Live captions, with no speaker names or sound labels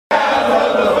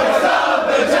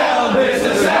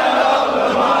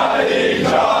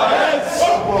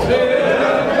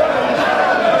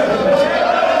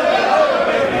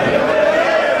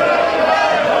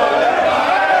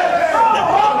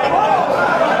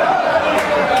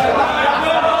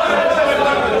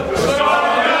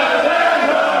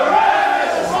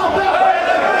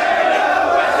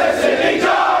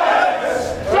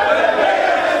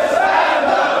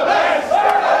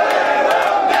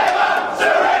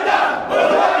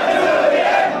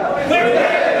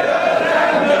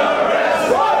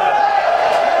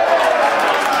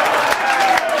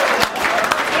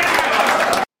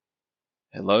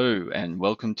and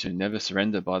welcome to Never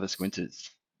Surrender by the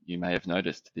Squinters. You may have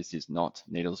noticed this is not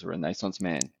Needles a Renaissance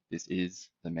Man. This is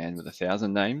the man with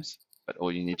 1,000 names, but all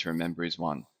you need to remember is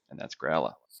one, and that's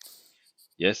Growler.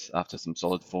 Yes, after some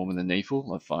solid form in the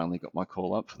NEAFL, I've finally got my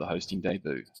call up for the hosting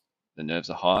debut. The nerves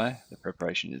are high, the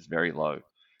preparation is very low,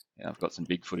 and I've got some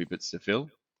big footy bits to fill,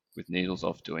 with Needles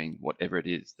off doing whatever it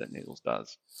is that Needles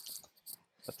does.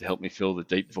 But to help me fill the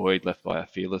deep void left by a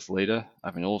fearless leader, I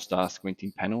have an all-star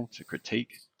squinting panel to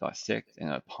critique, dissect,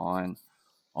 and opine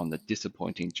on the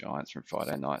disappointing Giants from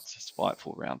Friday night's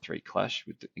spiteful round 3 clash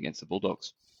against the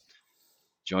Bulldogs.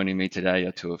 Joining me today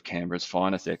are two of Canberra's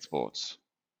finest exports.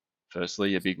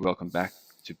 Firstly, a big welcome back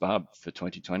to Bub for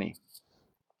 2020.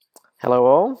 Hello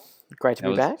all, great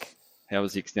to be back. How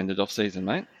was the extended off-season,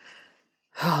 mate?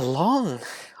 Long.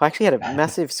 I actually had a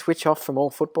massive switch off from all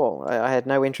football. I had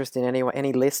no interest in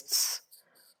any lists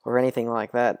or anything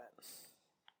like that.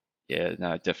 Yeah,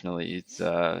 no, definitely. It's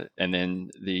and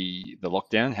then the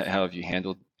lockdown. How have you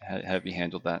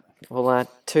handled that? Well,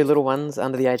 two little ones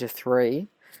under the age of 3,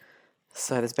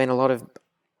 so there's been a lot of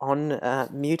on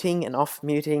muting and off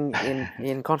muting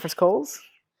in conference calls.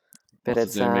 But Lots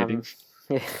of Zoom meetings.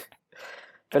 Yeah,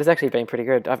 but it's actually been pretty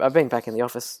good. I've been back in the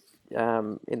office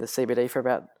in the CBD for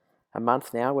about a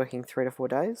month now, working 3 to 4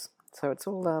 days. So it's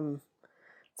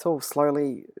all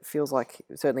slowly, feels like,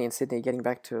 certainly in Sydney, getting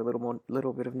back to a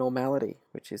little bit of normality,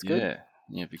 which is good.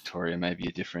 Yeah, Victoria may be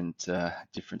a different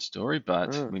story,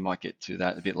 but we might get to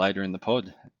that a bit later in the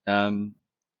pod. And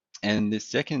the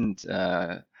second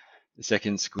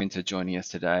squinter joining us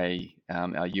today,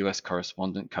 our US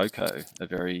correspondent Coco. A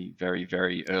very, very,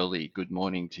 very early good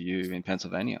morning to you in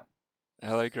Pennsylvania.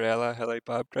 Hello, Growler. Hello,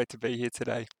 Bob. Great to be here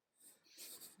today.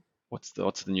 What's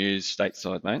the news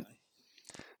stateside, mate?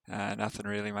 Nothing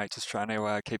really, mate. Just trying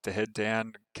to keep the head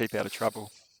down, keep out of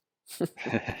trouble.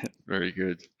 Very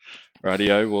good.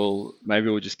 Rightio. Well, maybe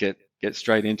we'll just get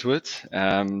straight into it.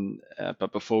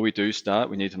 But before we do start,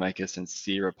 we need to make a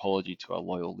sincere apology to our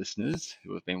loyal listeners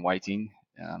who have been waiting.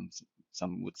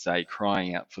 Some would say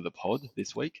crying out for the pod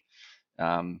this week.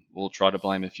 We'll try to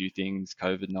blame a few things: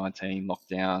 COVID-19,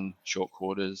 lockdown, short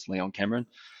quarters, Leon Cameron.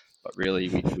 But really,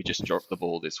 we just dropped the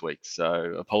ball this week.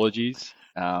 So apologies.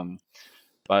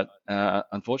 But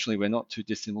unfortunately, we're not too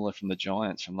dissimilar from the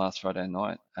Giants from last Friday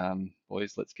night.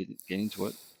 Boys, let's get into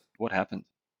it. What happened?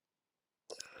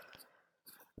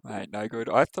 Mate, no good.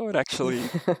 I thought actually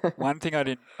one thing I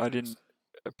didn't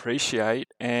appreciate,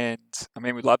 and I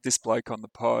mean we love this bloke on the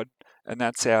pod, and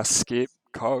that's our skip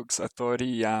Cogs. I thought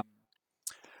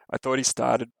he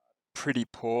started pretty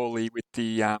poorly with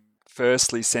the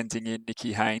firstly sending in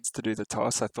Nicky Haynes to do the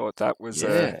toss. I thought that was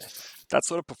that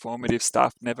sort of performative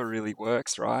stuff never really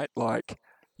works, right? Like,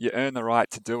 you earn the right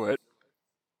to do it,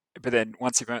 but then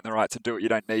once you've earned the right to do it, you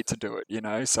don't need to do it, you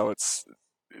know? So it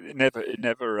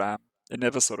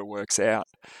never sort of works out.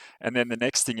 And then the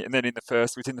next thing, and then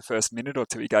within the first minute or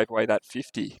two, he gave away that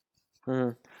 50.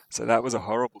 So that was a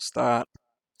horrible start.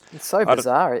 It's so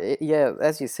bizarre.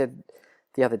 As you said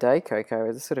the other day,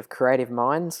 Coco, the sort of creative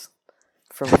minds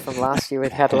from last year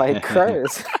with Adelaide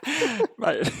Crows.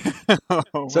 Mate.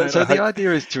 So the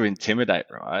idea is to intimidate,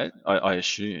 right? I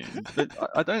assume, but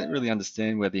I don't really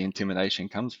understand where the intimidation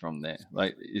comes from there.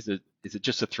 Like, is it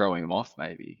just to throw him off,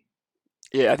 maybe?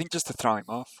 Yeah, I think just to throw him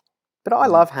off. But I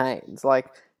love Haynes,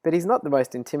 but he's not the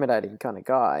most intimidating kind of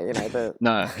guy, you know.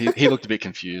 No, he looked a bit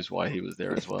confused why he was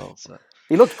there as well. So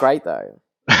he looked great though.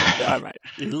 Yeah, mate,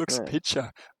 he looks a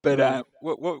picture. But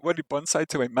what did Bond say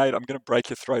to him, mate? I'm going to break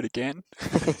your throat again.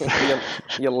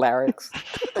 your larynx.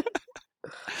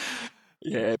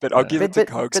 Yeah, but I'll give it to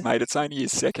Cogs, mate. It's only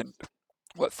his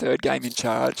third game in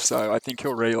charge, so I think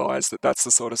he'll realise that that's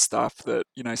the sort of stuff that,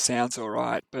 you know, sounds all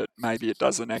right, but maybe it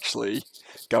doesn't actually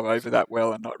go over that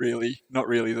well, and not really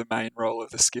the main role of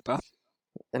the skipper.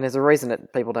 And there's a reason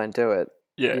that people don't do it.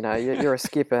 Yeah, you know, you're a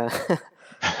skipper.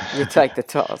 You take the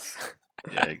toss.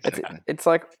 Yeah, exactly. It's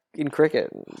like in cricket,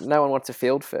 no one wants to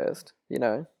field first, you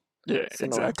know. Yeah,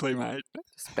 exactly, mate.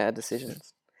 Just bad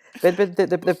decisions. But the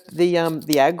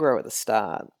aggro at the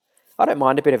start, I don't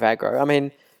mind a bit of aggro. I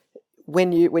mean,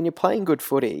 when you're playing good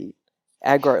footy,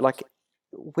 aggro, like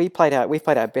we've played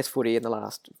our best footy in the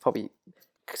last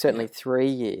certainly 3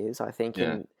 years, I think,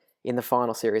 in the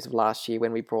final series of last year,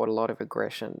 when we brought a lot of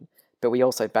aggression, but we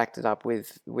also backed it up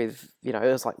with you know,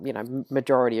 it was like, you know,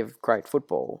 majority of great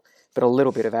football, but a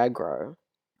little bit of aggro.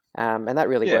 And that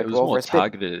really worked well for us. It was more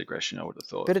targeted aggression, I would have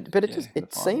thought. But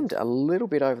it seemed a little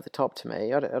bit over the top to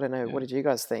me. I don't know. Yeah. What did you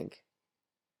guys think?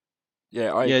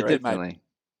 Yeah, I agree, definitely. Mate.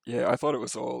 Yeah, I thought it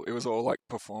was all like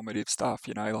performative stuff,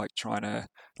 you know, like trying to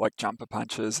like jumper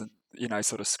punches and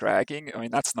sort of scragging. I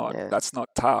mean, Yeah. that's not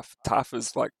tough. Tough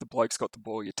is like the bloke's got the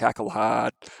ball, you tackle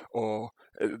hard, or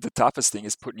the toughest thing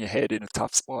is putting your head in a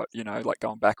tough spot. Like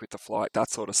going back with the flight, that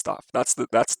sort of stuff. That's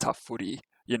tough footy.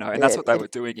 And Yeah. that's what they were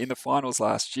doing in the finals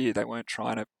last year. They weren't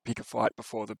trying to pick a fight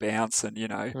before the bounce and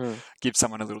Mm. give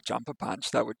someone a little jumper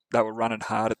punch. They were running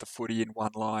hard at the footy in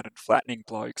one line and flattening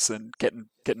blokes and getting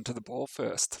to the ball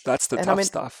first. That's the And I tough mean,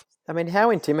 stuff. how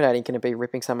intimidating can it be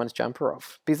ripping someone's jumper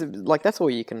off? Because like that's all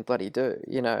you can bloody do.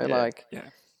 Yeah, Like yeah.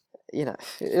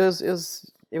 it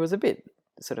was a bit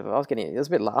sort of it was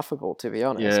a bit laughable to be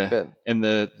honest. Yeah, But and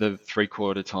the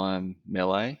 3/4 time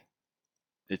melee,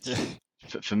 Yeah. it's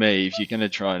for me, if you're going to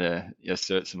try to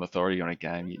assert some authority on a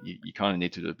game, you kind of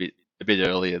need to do a bit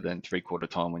earlier than 3/4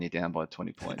 time when you're down by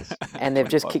 20 points or and they've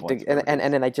just 25 kicked points, whatever it and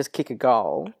is. then they just kick a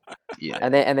goal, Yeah,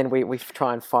 and then we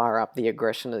try and fire up the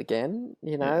aggression again.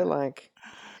 yeah, Like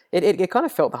it kind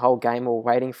of felt the whole game we were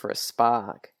waiting for a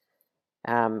spark,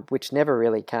 which never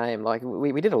really came. Like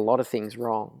we did a lot of things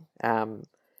wrong, and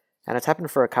it's happened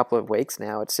for a couple of weeks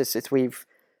now.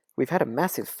 We've had a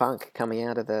massive funk coming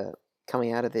out of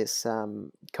this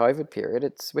COVID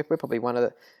period. We're probably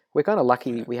we're kind of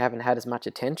lucky Yeah. we haven't had as much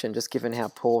attention, just given how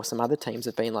poor some other teams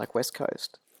have been, like West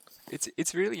Coast.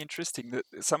 It's really interesting that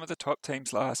some of the top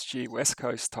teams last year, West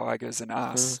Coast Tigers and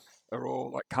Mm, us, are all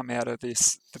like come out of the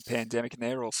pandemic, and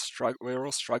we're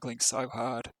all struggling so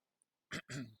hard.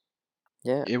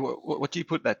 yeah. yeah. What do you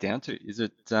put that down to? Is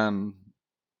it I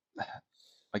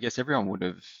guess everyone would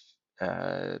have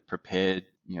prepared,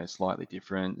 slightly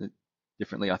differently.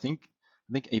 I think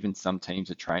even some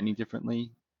teams are training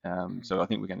differently. Mm, So I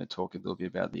think we're going to talk a little bit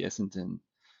about the Essendon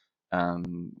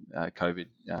COVID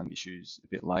issues a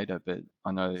bit later, but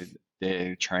I know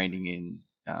they're training in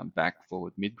back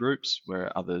forward mid groups,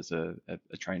 where others are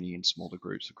training in smaller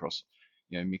groups across,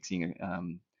 mixing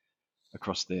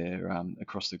across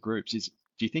the groups.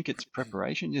 Do you think it's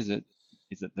preparation? Is it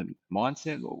the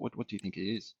mindset, or what do you think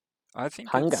it is? I think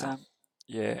it's Hunger.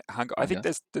 yeah, hunger. I think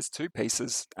Hunger? there's two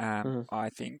pieces. Mm, I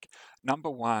think number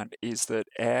one is that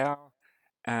our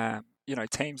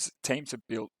teams are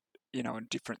built in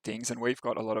different things, and we've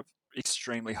got a lot of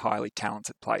extremely highly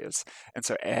talented players, and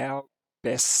so our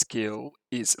best skill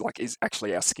is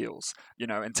actually our skills.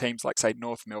 And teams like say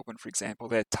North Melbourne, for example,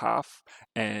 they're tough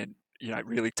and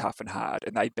really tough and hard,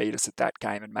 and they beat us at that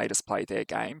game and made us play their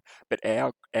game. But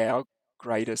our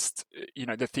greatest,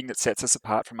 the thing that sets us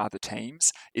apart from other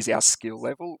teams is our skill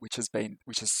level, which is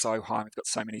so high. We've got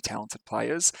so many talented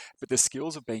players, but the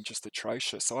skills have been just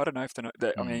atrocious. So I don't know if they're not,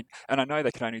 I Mm, mean, and I know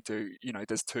they can only do,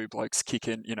 there's two blokes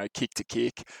kicking, kick to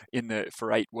kick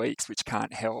for 8 weeks, which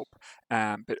can't help.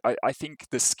 But I think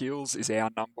the skills is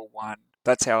our number one.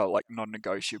 That's our like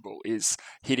non-negotiable is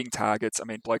hitting targets. I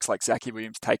mean, blokes like Zachy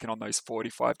Williams taking on those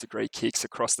 45-degree kicks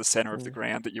across the centre of the mm,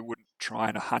 ground that you wouldn't try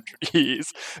in 100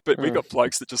 years. But we mm, got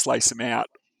blokes that just lace them out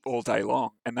all day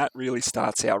long, and that really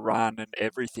starts our run. And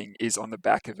everything is on the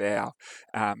back of our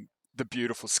the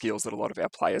beautiful skills that a lot of our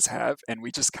players have, and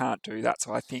we just can't do that.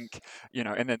 So I think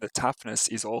and then the toughness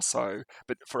is also,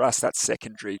 but for us that's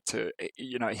secondary to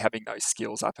having those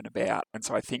skills up and about. And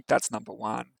so I think that's number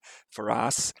one for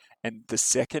us. And the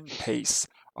second piece,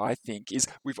 I think, is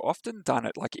we've often done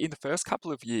it like in the first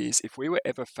couple of years. If we were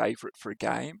ever favourite for a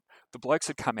game, the blokes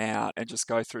would come out and just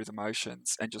go through the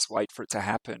motions and just wait for it to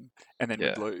happen, and then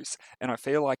we'd yeah. lose. And I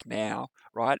feel like now,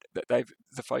 right, that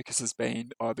the focus has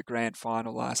been, oh, the grand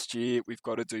final last year. We've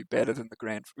got to do better than the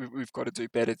grand. We've got to do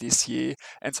better this year.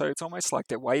 And so it's almost like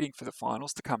they're waiting for the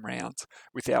finals to come round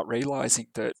without realising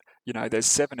that there's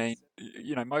 17.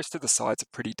 Most of the sides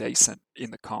are pretty decent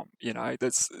in the comp.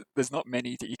 There's not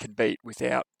many that you can beat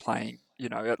without playing.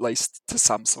 At least to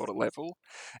some sort of level.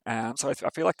 So I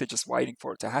feel like they're just waiting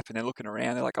for it to happen. They're looking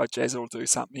around. They're like, oh, Jezza will do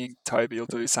something. Toby will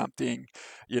do something.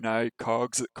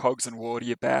 Cogs and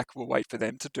Wardy are back. We'll wait for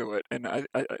them to do it. And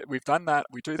we've done that.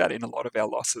 We do that in a lot of our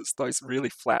losses. Those really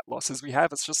flat losses we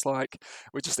have. It's just like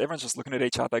everyone's just looking at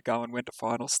each other, going, when do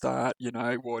finals start?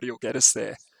 Wardy will get us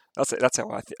there. That's how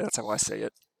I see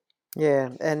it. yeah.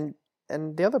 And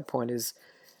the other point is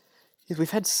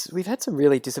we've had some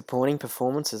really disappointing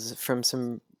performances from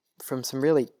some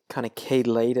really kind of key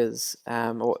leaders,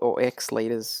 or ex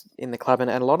leaders in the club, and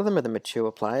a lot of them are the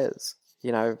mature players.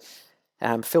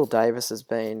 Phil Davis has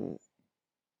been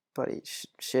bloody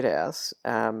shit house.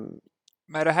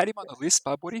 Mate, I had him on the list,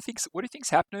 bub. What do you think's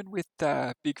happening with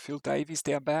Big Phil Davies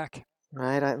down back?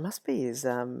 Mate, it must be his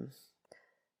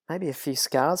maybe a few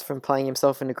scars from playing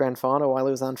himself in the grand final while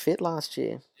he was unfit last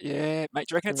year. Yeah, mate,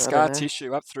 do you reckon it's I don't scar know.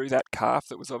 tissue up through that calf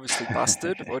that was obviously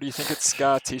busted, or do you think it's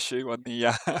scar tissue on the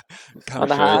On coming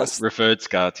the heart. across? Referred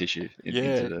scar tissue into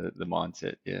Yeah, the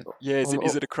mindset. Yeah. yeah. Is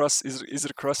Or, it across? Is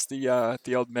it across the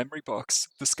old memory box?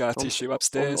 The scar or, tissue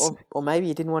upstairs. or maybe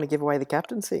he didn't want to give away the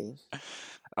captaincy.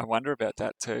 I wonder about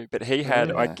that too. But he had,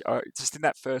 Mm. Yeah. just in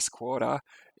that first quarter,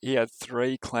 he had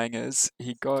three clangers.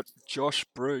 He got Josh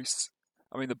Bruce.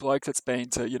 I mean, the bloke that's been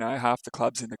to, half the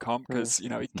clubs in the comp Mm. because,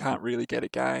 he can't really get a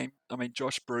game. I mean,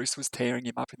 Josh Bruce was tearing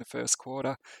him up in the first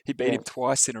quarter. He beat Yeah, him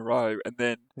twice in a row, and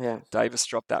then yeah. Davis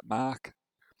dropped that mark.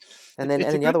 And then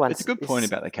It's a the other it's a one's good point is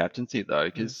about the captaincy though,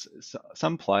 mm, because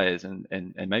some players and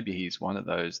maybe he's one of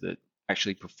those that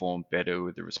actually perform better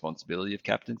with the responsibility of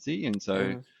captaincy, and so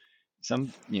mm,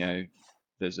 some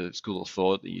there's a school of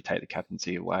thought that you take the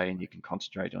captaincy away and you can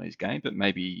concentrate on his game, but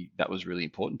maybe that was really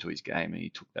important to his game and he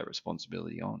took that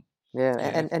responsibility on. yeah.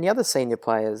 Yeah. And the other senior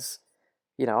players,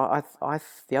 the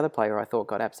other player I thought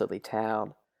got absolutely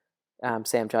towed,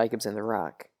 Sam Jacobs in the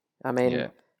ruck. I mean, Yeah,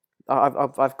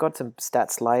 I've got some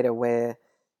stats later where,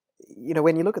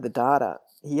 when you look at the data,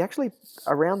 he actually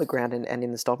around the ground and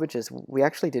in the stoppages, we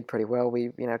actually did pretty well.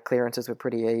 Clearances were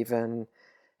pretty even.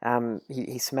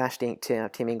 He smashed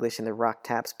Tim English in the ruck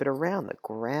taps, but around the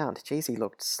ground, geez, he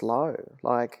looked slow,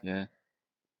 like yeah,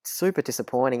 super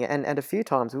disappointing. And a few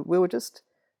times we were just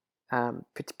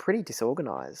pretty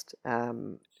disorganised.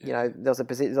 Yeah. There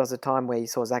was a time where you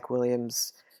saw Zach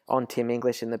Williams on Tim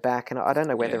English in the back, and I don't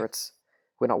know whether yeah. it's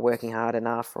we're not working hard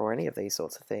enough or any of these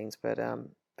sorts of things, but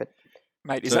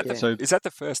Mate, So yeah, so is that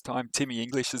the first time Timmy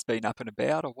English has been up and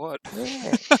about, or what?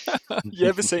 yeah, You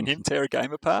ever seen him tear a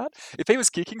game apart? If he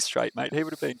was kicking straight, mate, he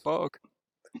would have been bog.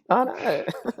 I know.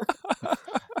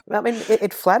 I mean,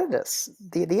 it flattered us.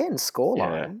 The end yeah,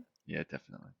 scoreline. yeah,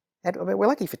 definitely. And, I mean, we're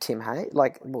lucky for Tim Haynes.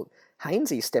 Like, well,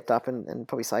 Hainsey stepped up and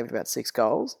probably saved about 6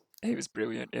 goals. He was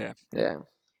brilliant, yeah. Yeah.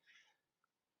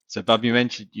 So, Bob, you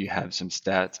mentioned you have some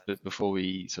stats, but before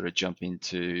we sort of jump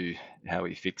into how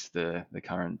we fix the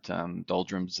current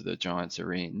doldrums the Giants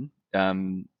are in,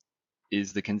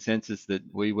 is the consensus that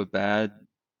we were bad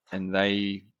and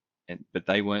but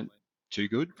they weren't too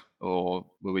good, or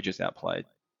were we just outplayed?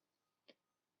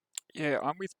 Yeah,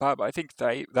 I'm with Bub. I think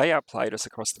they outplayed us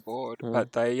across the board, Mm.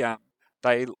 but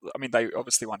I mean, they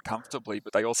obviously won comfortably,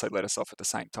 but they also let us off at the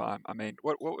same time. I mean,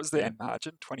 what was the Yeah. end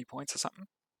margin? 20 points or something,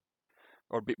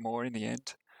 or a bit more in the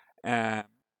end. Um,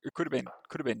 it could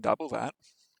have been double that.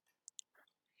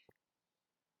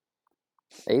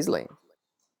 Easily.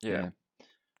 Yeah. Yeah.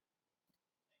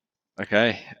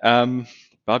 Okay.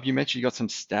 Bob, you mentioned you got some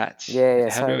stats. Yeah.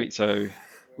 How do we? So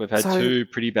we've had So two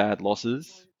pretty bad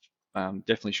losses.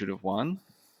 Definitely should have won.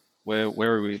 Where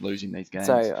are we losing these games?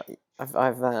 so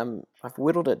I've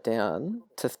whittled it down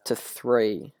to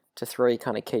three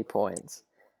kind of key points.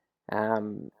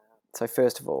 So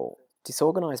first of all,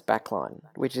 disorganized backline,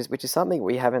 which is something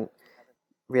we haven't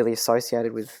really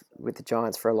associated with the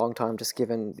Giants for a long time. Just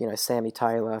given Sammy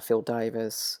Taylor, Phil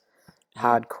Davis, Yeah.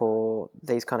 hardcore,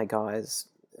 these kind of guys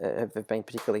have been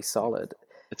particularly solid.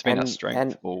 It's been our And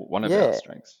strength, or one of our yeah,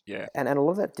 strengths. Yeah. and a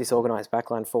lot of that disorganized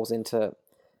backline falls into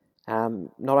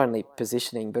not only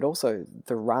positioning but also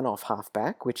the run off half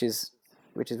back, which is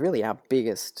really our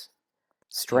biggest Yeah.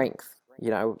 strength.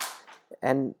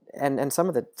 And some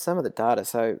of the data.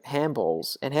 So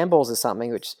handballs is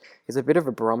something which is a bit of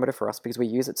a barometer for us because we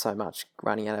use it so much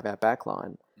running out of our back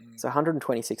line. Mm, So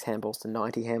 126 handballs to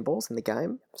 90 handballs in the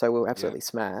game. So we were yeah. absolutely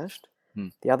smashed. Hmm.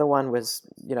 The other one was,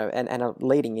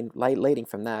 leading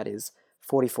from that is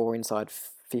 44 inside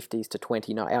 50s to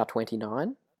 29, our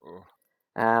 29. Oh,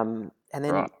 And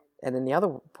then Right. the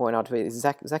other point I'd be is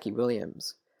Zachy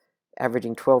Williams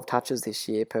averaging 12 touches this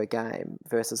year per game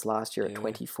versus last year at yeah.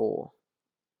 24.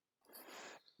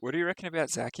 What do you reckon about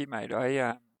Zachy, mate?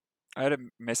 I had a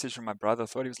message from my brother.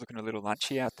 Thought he was looking a little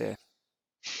lunchy out there.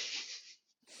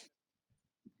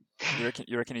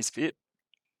 You reckon he's fit?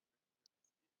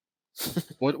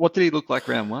 What did he look like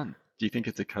round one? Do you think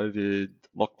it's a COVID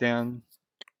lockdown?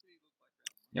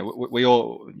 We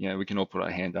all, we can all put our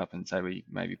hand up and say we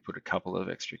maybe put a couple of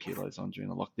extra kilos on during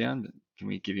the lockdown, but can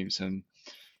we give him some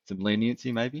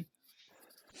leniency maybe?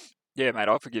 Yeah, mate.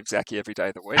 I forgive Zachy every day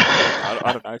of the week.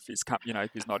 I don't know if he's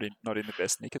if he's not in the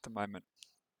best nick at the moment.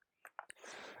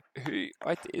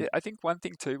 I think one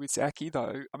thing too with Zachy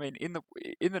though, I mean in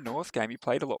the North game he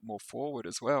played a lot more forward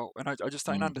as well, and I just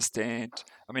don't Mm. understand.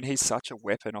 I mean he's such a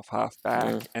weapon off half back,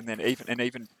 Mm. and then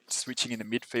even switching in the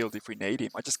midfield if we need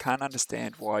him. I just can't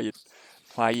understand why you'd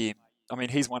play him I mean,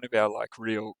 he's one of our like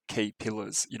real key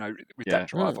pillars, with Yeah. that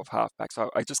drive off halfback. So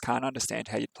I just can't understand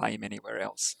how you'd play him anywhere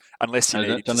else unless you I need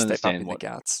him don't to step up understand in the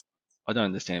guts. I don't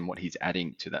understand what he's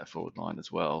adding to that forward line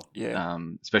as well. Yeah,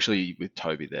 Especially with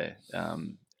Toby there.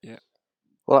 yeah.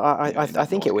 Well, I In I that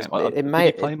think it North was game. it Did he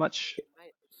may play it, much?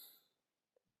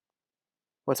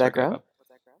 what's Sorry, that, go, Graham? Bob.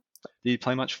 Did he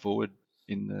play much forward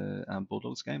in the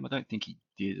Bulldogs game? I don't think he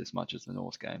did as much as the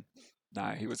North game. No,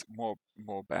 he was more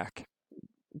back.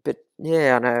 But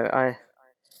yeah, I know.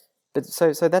 But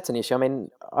so that's an issue. I mean,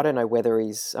 I don't know whether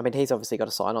he's obviously got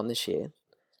a sign on this year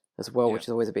as well, Yeah. which is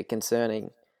always a bit concerning.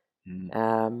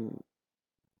 Mm.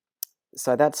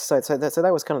 So that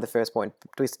was kind of the first point.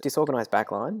 Disorganized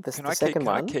backline. The second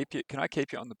one. Can I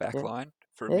keep you on the back Yeah. line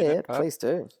for a Yeah, minute, yeah, Bub? please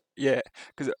do. Yeah,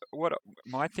 because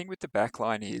my thing with the back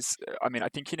line is, I mean, I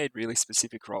think you need really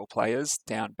specific role players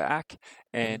down back,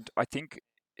 and I think,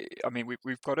 I mean,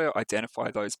 we've got to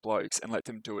identify those blokes and let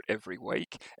them do it every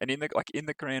week. And in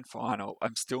the grand final,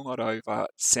 I'm still not over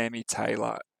Sammy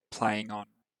Taylor playing on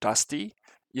Dusty.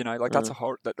 That's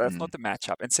that's not the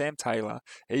matchup. And Sam Taylor,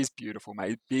 he's beautiful,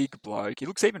 mate. Big bloke. He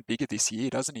looks even bigger this year,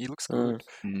 doesn't he? He looks good.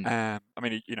 Mm. I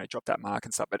mean, he, dropped that mark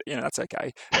and stuff, but that's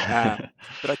okay.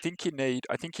 But I think you need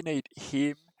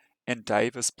him and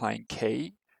Davis playing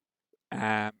key,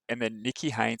 and then Nicky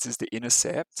Haynes is the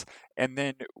intercept, and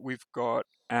then we've got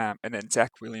and then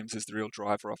Zach Williams is the real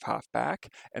driver off half back,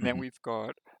 and then we've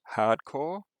got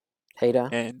Hardcore Heater.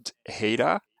 and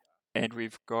Heater, and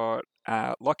we've got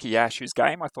Lockie Ash, whose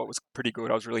game I thought was pretty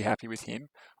good. I was really happy with him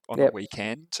on the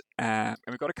weekend, and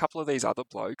we've got a couple of these other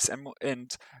blokes, and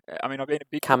I mean, I've been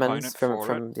a big Cummins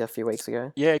proponent from a few weeks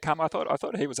ago. Yeah, I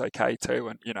thought he was okay too,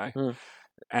 and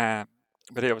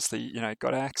but he obviously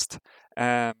got axed.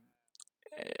 And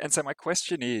so my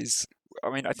question is, I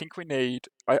mean, I think we need.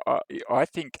 I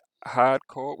think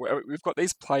hardcore. We've got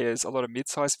these players, a lot of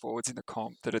mid-sized forwards in the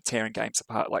comp that are tearing games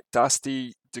apart, like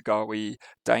Dusty, Degoe,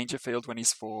 Dangerfield when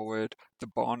he's forward, the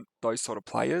Bond, those sort of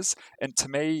players. And to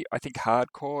me, I think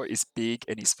hardcore is big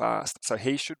and he's fast, so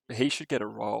he should get a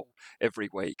role every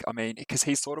week. I mean, because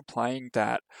he's sort of playing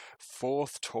that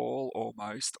fourth tall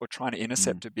almost, or trying to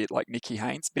intercept a bit like Nicky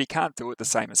Haynes, but he can't do it the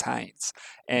same as Haynes.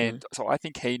 And so I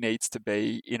think he needs to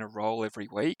be in a role every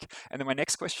week. And then my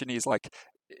next question is like,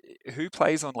 who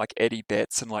plays on like Eddie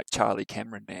Betts and like Charlie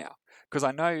Cameron now? Because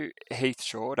I know Heath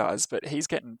Shaw does, but he's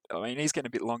getting a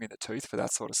bit long in the tooth for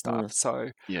that sort of stuff. So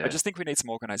Yeah. I just think we need some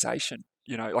organisation,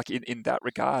 like in that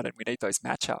regard, and we need those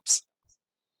matchups.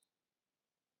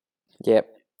 Yep,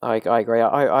 I agree.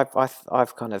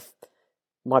 I've kind of,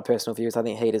 my personal view is I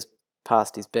think Heater's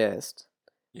past his best.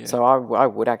 Yeah. So I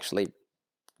would actually,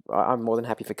 I'm more than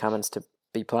happy for Cummins to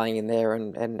be playing in there,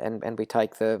 and we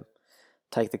take the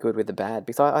good with the bad,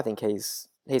 because I think he's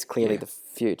clearly the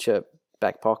future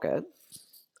back pocket.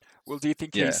 Well, do you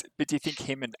think do you think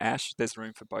him and Ash, there's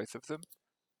room for both of them?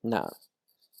 No.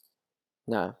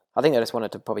 I think they just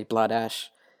wanted to probably blood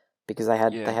Ash because they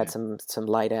had some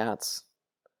laid outs.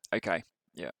 Okay.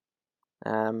 Yeah.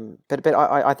 But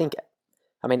I think,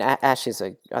 I mean, Ash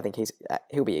I think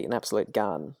he'll be an absolute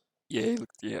gun. Yeah.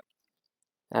 Yeah.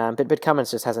 But Cummins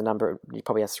just has he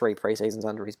probably has 3 pre-seasons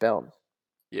under his belt.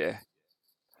 Yeah.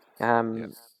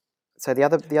 So the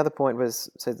other point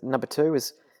was, so number 2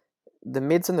 was the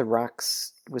mids and the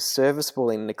rucks was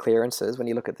serviceable in the clearances when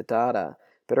you look at the data,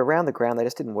 but around the ground they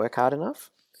just didn't work hard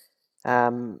enough.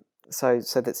 So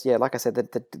that's, like I said,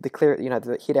 the clear,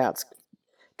 the hit outs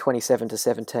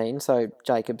 27-17. So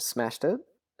Jacobs smashed it.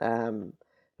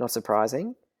 Not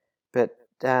surprising, but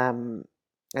and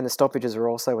the stoppages are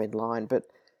also in line. But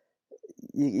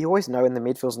you always know when the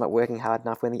midfield's not working hard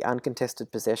enough when the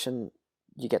uncontested possession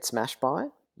you get smashed by.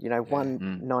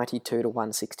 192 to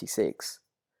 166.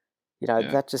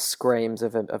 That just screams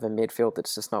of a midfield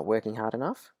that's just not working hard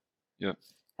enough. Yep.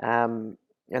 And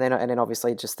then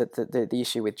obviously just the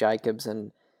issue with Jacobs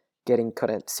and getting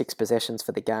kind of 6 possessions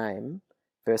for the game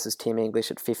versus Tim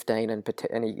English at 15, and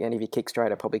if he kicked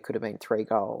straight, it probably could have been 3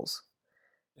 goals.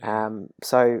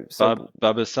 So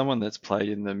Bub, as someone that's played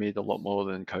in the mid a lot more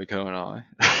than Coco and I,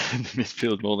 in the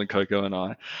midfield more than Coco and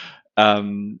I,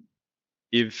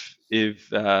 if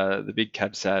the big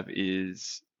Cab Sav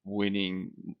is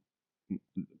winning,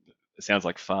 it sounds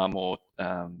like far more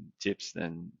tips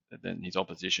than his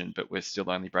opposition, but we're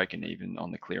still only breaking even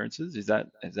on the clearances. Is that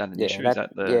an issue?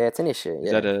 It's an issue.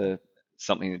 Is that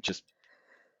something that just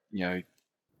the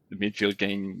midfield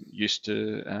getting used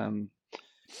to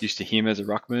him as a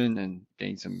ruckman and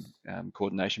getting some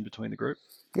coordination between the group?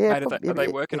 Yeah, mate, are they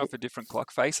working off a different clock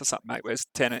face or something, mate? Where's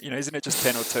 10? Isn't it just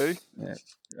 10 or 2? Yeah,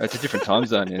 it's a different time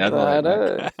zone in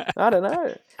Adelaide. I don't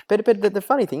know. But the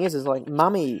funny thing is like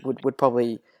Mummy would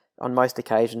probably on most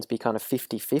occasions be kind of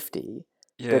 50-50.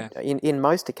 Yeah, But in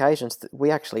most occasions,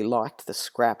 we actually liked the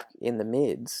scrap in the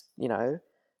mids,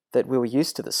 that we were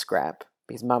used to the scrap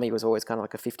because Mummy was always kind of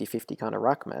like a 50-50 kind of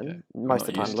Yeah, ruckman, we're most not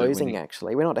of the time used to losing, winning.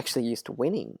 actually. We're not actually used to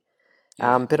winning.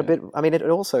 yeah, But a Yeah, bit, I mean, it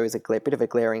also is a bit of a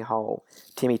glaring hole,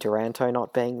 Timmy Taranto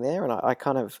not being there, and I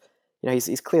kind of,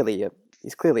 he's clearly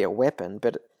a weapon,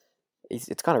 but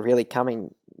it's kind of really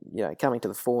coming to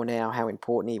the fore now how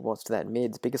important he was to that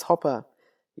mids, because Hopper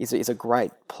is a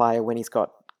great player when he's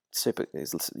got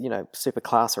super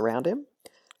class around him,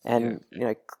 yeah, and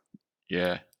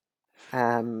yeah,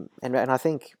 and I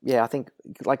think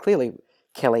like clearly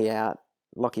Kelly out,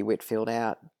 Lockie Whitfield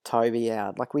out, Toby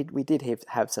out. Like we did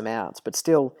have some outs, but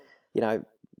still,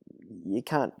 you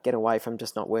can't get away from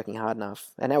just not working hard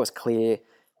enough. And that was clear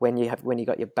when you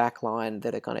got your back line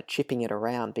that are kind of chipping it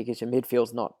around because your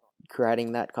midfield's not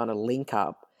creating that kind of link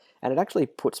up, and it actually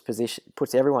puts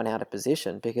everyone out of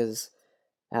position because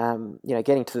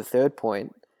getting to the third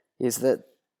point is that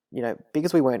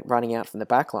because we weren't running out from the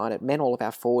back line, it meant all of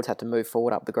our forwards had to move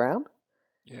forward up the ground.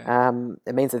 yeah,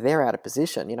 It means that they're out of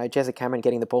position. Jezza Cameron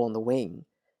getting the ball on the wing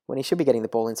when he should be getting the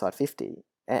ball inside 50.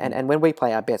 And when we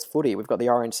play our best footy, we've got the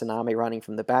Orange Tsunami running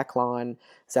from the back line,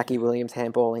 Zachy yeah, Williams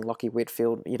handballing, Lockie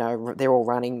Whitfield, they're all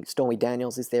running, Stormy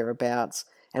Daniels is thereabouts,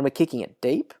 and we're kicking it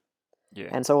deep.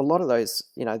 yeah, And so a lot of those,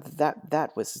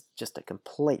 that was just a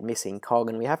complete missing cog,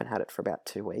 and we haven't had it for about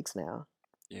 2 weeks now.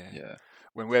 yeah. yeah,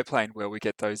 When we're playing well, we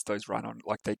get those run on,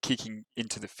 like they're kicking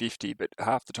into the 50, but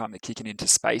half the time they're kicking into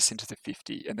space into the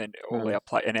 50, and then Mm,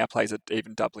 our plays are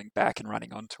even doubling back and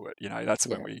running onto it. That's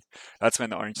yeah, when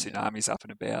the Orange yeah. Tsunami's up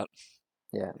and about.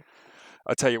 yeah.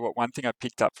 I'll tell you what, one thing I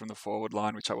picked up from the forward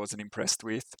line, which I wasn't impressed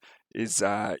with, is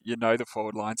the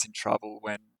forward line's in trouble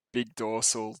when Big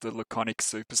Dorsal, the laconic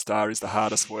superstar, is the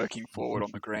hardest working forward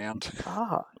on the ground.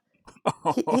 Ah,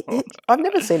 I've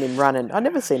never seen him running. I've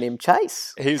never seen him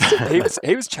chase. He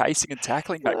was chasing and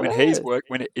tackling, mate. I know.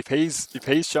 If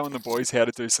he's showing the boys how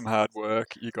to do some hard work,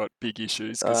 you got big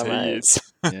issues because Oh, he mate. is.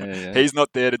 Yeah, yeah. He's not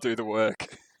there to do the work.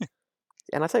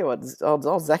 And I tell you what,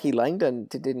 old Zachy Langdon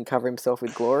didn't cover himself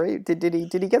with glory. Did he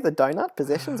get the donut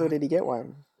possessions or did he get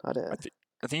one? I I don't. think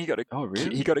I think he got a Oh,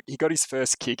 he really? got a, he got his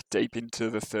first kick deep into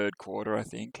the third quarter, I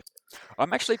think.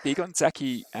 I'm actually big on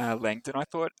Zachy Langdon. I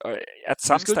thought at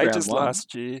He was some good round stages one.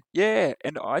 last year, yeah,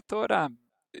 and I thought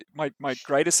my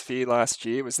greatest fear last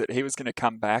year was that he was going to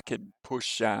come back and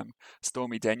push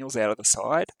Stormy Daniels out of the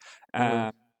side. Mm,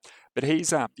 Um, but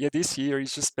he's this year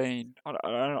he's just been I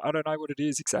don't know what it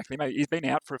is exactly. Maybe he's been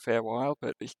out for a fair while,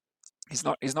 but he's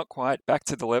not quite back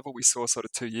to the level we saw sort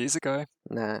of 2 years ago.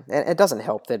 no, and it doesn't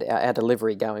help that our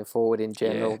delivery going forward in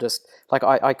general, Yeah, just like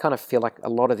I kind of feel like a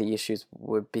lot of the issues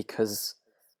were because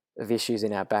of issues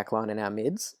in our back line and our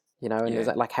mids. And there's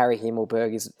yeah, like Harry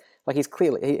Himmelberg is like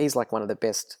he's like one of the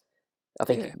best. I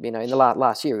think yeah, in the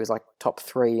last year he was like top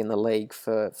 3 in the league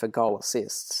for goal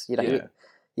assists. yeah,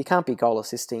 You can't be goal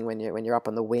assisting when you're up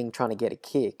on the wing trying to get a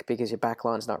kick because your back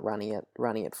line's not running it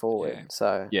yeah, forward.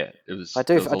 So Yeah, I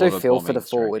there do was I a do lot of feel for the bombing through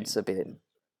forwards him. a bit.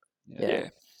 Yeah. Yeah. yeah.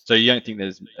 So you don't think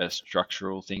there's a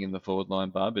structural thing in the forward line,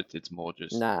 Barb? It's more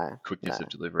just No, quickness no, of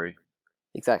delivery.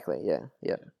 exactly. Yeah,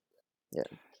 yeah, yeah.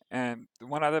 And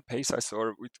one other piece I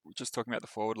saw, we were just talking about the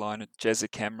forward line and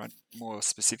Jezza Cameron more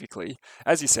specifically.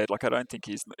 As you said, like I don't think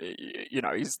he's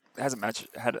hasn't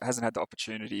had the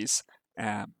opportunities.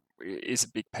 Is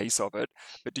a big piece of it.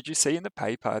 But did you see in the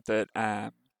paper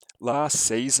that last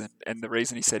season, and the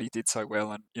reason he said he did so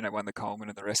well and won the Coleman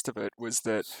and the rest of it was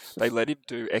that they let him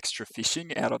do extra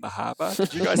fishing out on the harbour.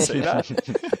 Did you guys see that?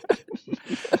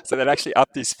 So they'd actually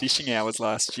upped his fishing hours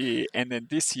last year, and then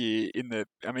this year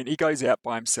he goes out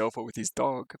by himself or with his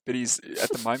dog, but he's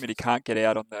at the moment he can't get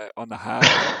out on the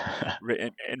harbour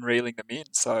and reeling them in.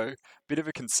 So bit of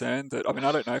a concern that I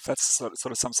don't know if that's sort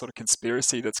of some sort of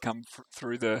conspiracy that's come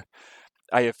through the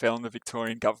AFL and the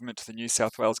Victorian government to the New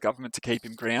South Wales government to keep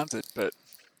him grounded, but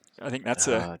I think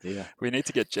Oh dear. we need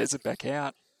to get Jezza back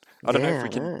out. I don't know if Yeah, we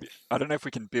I can. know. I don't know if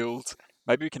we can build.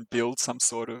 Maybe we can build some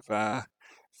sort of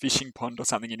fishing pond or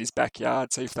something in his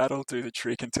backyard. See if that'll do the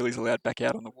trick until he's allowed back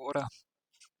out on the water.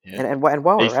 Yeah. And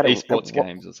while we're at it, Esports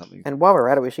games or something. and while we're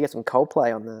at it, we should get some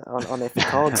Coldplay on there for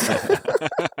Cogs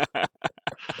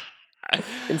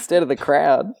instead of the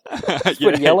crowd. Just Yeah,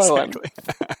 put yellow on. exactly.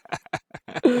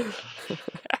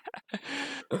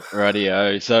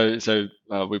 Rightio. So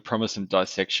we promised some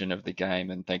dissection of the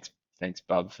game, and thanks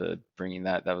Bub for bringing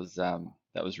that. That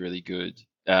was really good.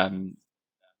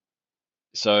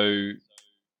 So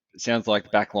it sounds like the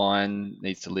back line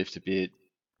needs to lift a bit.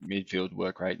 Midfield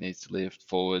work rate needs to lift.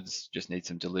 Forwards just need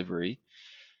some delivery.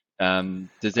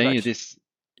 Does I'd any of actually, this?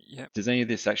 Yeah. Does any of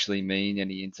this actually mean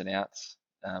any ins and outs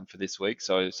for this week?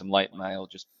 So some late mail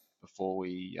just before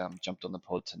we jumped on the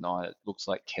pod tonight. It looks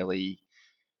like Kelly,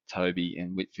 Toby,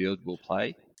 and Whitfield will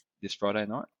play this Friday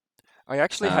night. I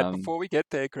actually had, Um, before we get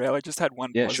there, Grell, I just had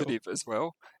one yeah, sure. positive as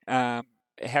well.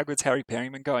 How good's Harry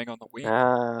Perryman going on the wing?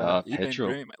 He's been Petrol.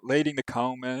 brilliant, leading the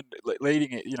Coleman,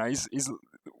 leading it. You know, he's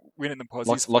winning the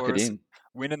posies Lock for it us, in.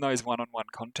 winning those one-on-one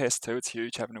contests too. It's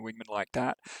huge having a wingman like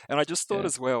that. And I just thought Yeah.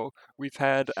 as well, we've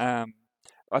had.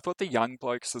 I thought the young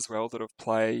blokes as well that have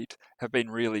played have been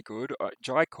really good.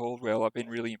 Jai Caldwell, I've been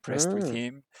really impressed with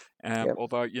him. Yep.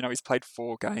 Although he's played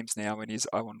 4 games now and he's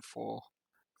 0-4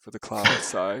 for the club.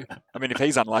 So, I mean, if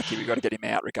he's unlucky, we've got to get him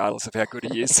out regardless of how good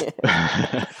he is.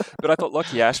 But I thought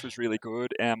Lockie Ash was really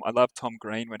good. I love Tom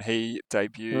Green when he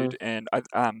debuted. And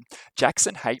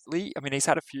Jackson Haitley, I mean, he's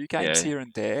had a few games Yeah. here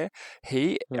and there.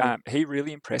 He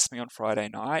really impressed me on Friday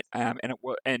night.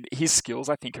 And his skills,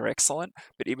 I think, are excellent.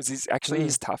 But it was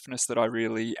his toughness that I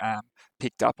really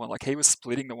picked up on. Like, he was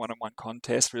splitting the one-on-one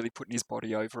contest, really putting his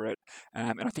body over it.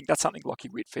 And I think that's something Lockie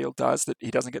Whitfield does that he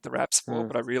doesn't get the raps for.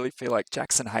 But I really feel like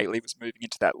Jackson Haitley was moving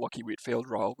into that Lockie Whitfield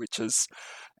role, which is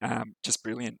just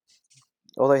brilliant.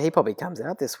 Although he probably comes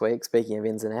out this week, speaking of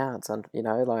ins and outs, and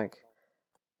like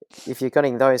if you're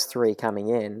getting those 3 coming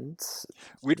in,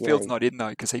 Whitfield's not in though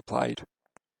because he played.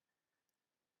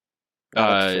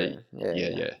 That's true.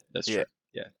 Yeah, that's true.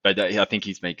 Yeah, but I think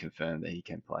he's been confirmed that he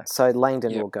can play. So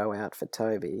Langdon will go out for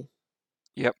Toby.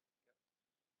 Yep.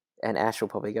 And Ash will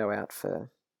probably go out for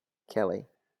Kelly.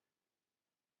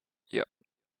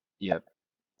 Yep.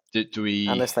 Do we?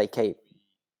 Unless they keep.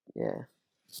 Yeah.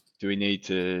 Do we need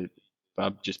to,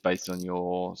 Bub, just based on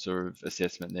your sort of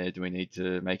assessment there, do we need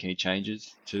to make any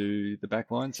changes to the back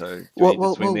line? So do we need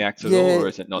to swing the axe at all, or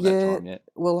is it not that time yet?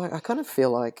 Well, I kind of feel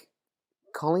like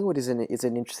Collingwood is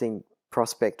an interesting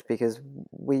prospect because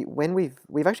we've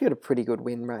actually got a pretty good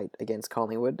win rate against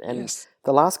Collingwood, and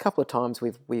the last couple of times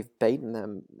we've beaten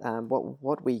them,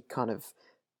 what we kind of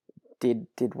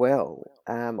did well,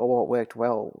 or what worked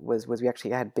well was we actually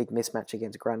had a big mismatch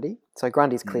against Grundy. So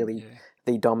Grundy's clearly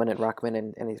the dominant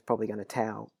ruckman, and he's probably going to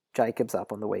towel Jacobs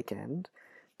up on the weekend.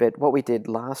 But what we did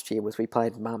last year was we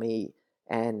played Mummy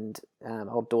and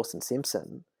old Dawson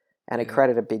Simpson, and it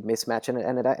created a big mismatch,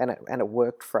 and it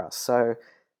worked for us. So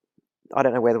I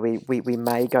don't know whether we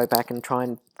may go back and try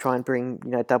and bring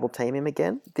double team him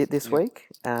again this week,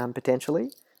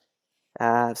 potentially.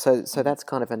 So that's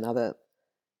kind of another.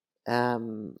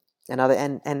 And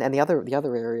the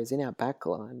other areas in our back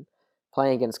line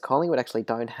playing against Collingwood actually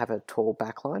don't have a tall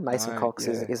back line. Mason Cox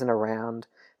isn't around.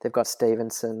 They've got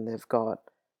Stevenson. They've got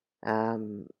I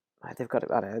don't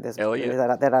know. There's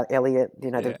Elliot.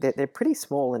 Elliot. They're pretty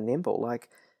small and nimble. Like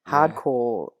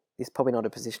hardcore is probably not a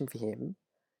position for him,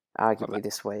 arguably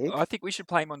this week. I think we should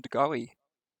play him on Degoe.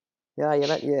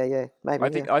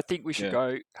 Maybe. I think we should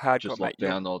go hardcore, just mate.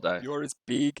 Down all day. You're as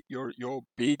big. You're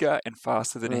bigger and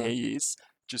faster than he is.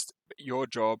 Just your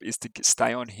job is to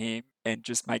stay on him and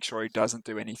just make sure he doesn't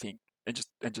do anything, and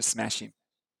just smash him.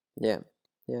 Yeah.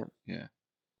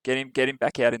 Get him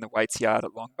back out in the weights yard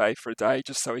at Long Bay for a day,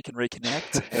 just so he can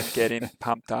reconnect and get him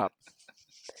pumped up.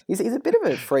 He's a bit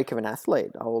of a freak of an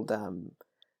athlete, old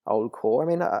core. I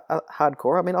mean,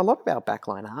 hardcore. I mean, a lot of our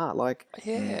backline are like.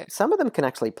 Yeah. Some of them can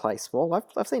actually play small.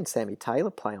 I've seen Sammy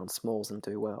Taylor play on smalls and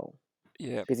do well.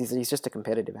 Yeah. Because he's just a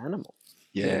competitive animal.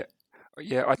 Yeah.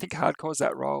 Yeah, I think hardcore's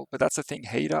that role, but that's the thing.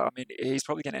 Heater, I mean, he's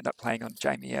probably going to end up playing on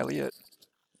Jamie Elliott.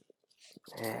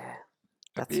 Yeah.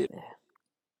 A bit. Yeah.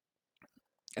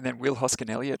 And then Will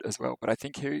Hoskin-Elliott as well, but I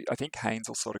think Haynes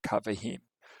will sort of cover him.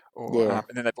 Or and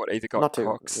then they've either got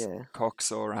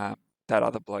Cox or that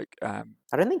other bloke. I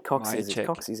don't think Cox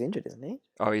is injured, isn't he?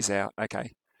 Oh, he's out.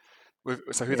 Okay.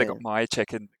 So who they got?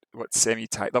 Myercheck and Semi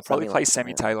Taylor. They'll probably play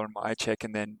Semi Taylor and Myercheck,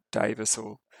 and then Davis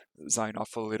will zone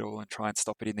off a little and try and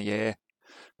stop it in the air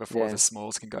before the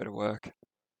smalls can go to work.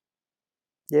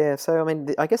 Yeah. So I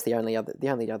mean, I guess the only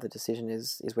other decision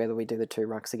is whether we do the 2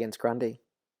 rucks against Grundy,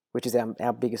 which is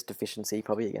our biggest deficiency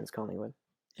probably against Collingwood.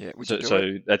 Yeah.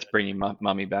 So that's bringing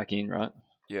Mummy back in, right?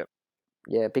 Yep.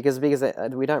 Yeah, because we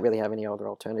don't really have any other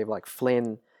alternative. Like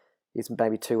Flynn is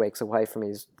maybe 2 weeks away from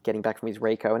getting back from his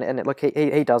Rico, and look,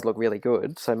 he does look really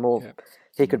good. So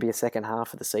he could be a second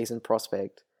half of the season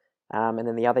prospect. And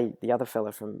then the other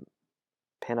fella from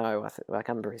Penno, I can't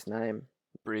remember his name.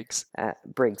 Briggs.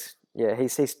 Briggs. Yeah,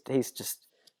 he's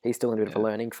still in a bit of a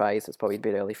learning phase. It's probably a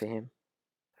bit early for him.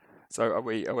 So are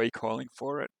we calling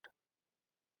for it?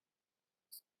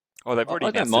 Oh, they've already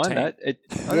announced the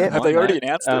team. Have they already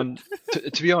announced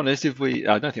it? To be honest, I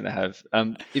don't think they have.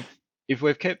 If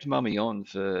we've kept Mummy on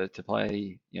to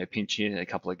play, pinch in a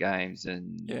couple of games,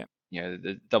 and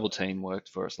the double team worked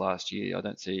for us last year. I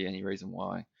don't see any reason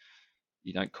why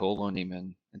you don't call on him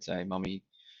and say, "Mummy,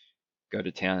 go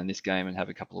to town in this game and have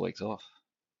a couple of weeks off."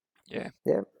 Yeah.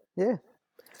 Yeah, yeah,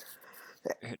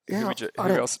 Who yeah. would you? I Who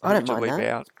don't, else? I Who don't would you mind leave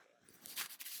that. out?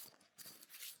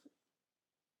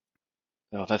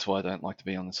 Oh, that's why I don't like to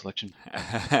be on the selection.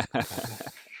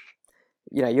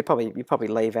 You'd probably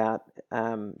leave out.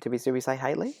 Did we say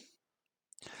Haley?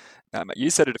 No, mate, you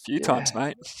said it a few times,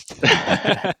 Yeah.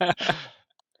 mate.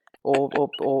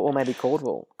 Or maybe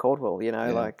Caldwell. Caldwell,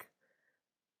 Yeah. like.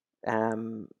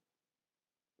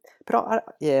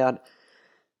 But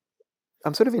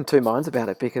I'm sort of in two minds about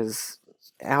it because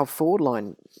our forward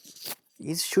line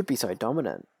should be so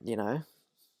dominant.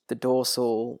 The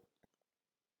dorsal,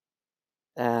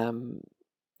 and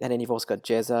then you've also got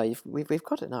Jezza. We've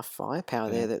got enough firepower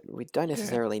Yeah. there that we don't Yeah.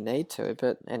 necessarily need to.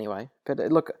 But anyway,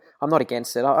 look, I'm not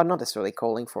against it. I'm not necessarily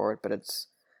calling for it, but it's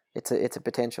a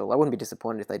potential. I wouldn't be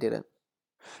disappointed if they did it.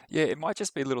 Yeah, it might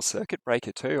just be a little circuit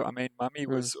breaker too. I mean, Mummy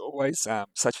Mm. was always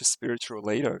such a spiritual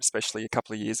leader, especially a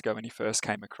couple of years ago when he first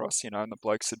came across, and the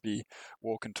blokes would be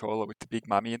walking taller with the big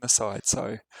Mummy in the side.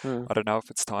 So Mm. I don't know if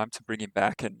it's time to bring him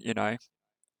back and, Yeah.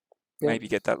 maybe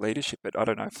get that leadership, but I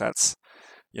don't know if that's,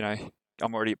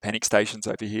 I'm already at panic stations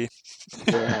over here.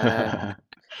 Yeah,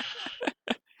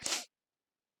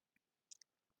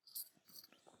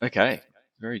 Okay,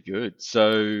 very good.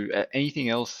 So, anything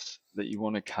else that you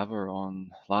want to cover on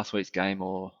last week's game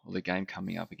or the game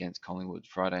coming up against Collingwood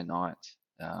Friday night?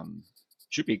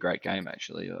 Should be a great game,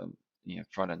 actually.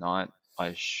 Friday night.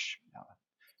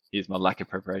 Here's my lack of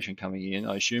preparation coming in.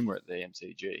 I assume we're at the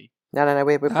MCG. no.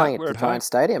 We're No, playing at we're the at home. Giant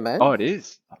Stadium, mate. Oh, it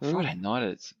is. Mm. Friday night.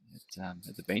 It's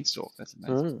at the Beanstalk. That's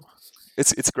amazing. Mm.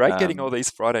 It's great getting all Um, these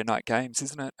Friday night games,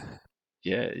 isn't it?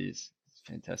 yeah, it is. It's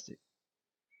fantastic.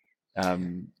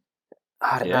 Um,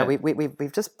 I don't know. yeah,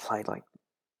 We've just played like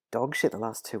dog shit the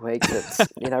last 2 weeks. It's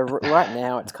right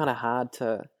now it's kind of hard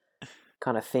to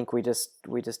kind of think we just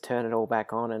turn it all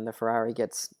back on and the Ferrari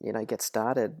gets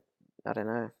started. I don't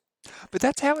know. But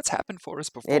that's how it's happened for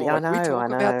us before. I Like, we know, I talk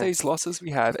about know. these losses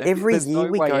we have, and Every there's year no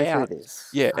we go way through out. this.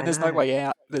 Yeah, I and there's no know. way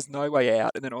out. There's no way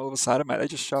out, and then all of a sudden, mate, they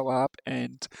just show up,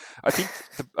 and I think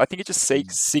it just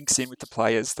sinks in with the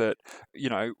players that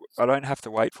I don't have to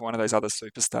wait for one of those other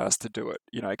superstars to do it.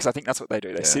 Because I think that's what they do.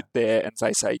 They yeah, sit there and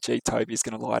they say, "Gee, Toby's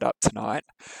going to light up tonight,"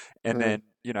 and Mm. then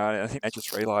I think they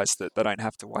just realise that they don't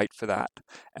have to wait for that,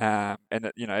 and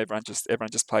that everyone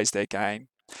just plays their game.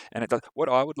 And what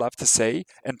I would love to see,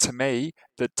 and to me,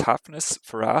 the toughness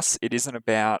for us, it isn't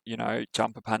about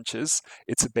jumper punches.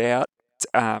 It's about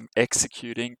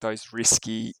executing those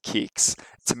risky kicks.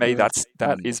 To me, Mm.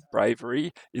 that is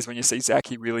bravery. Is when you see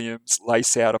Zachy Williams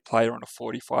lace out a player on a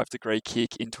 45-degree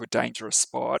kick into a dangerous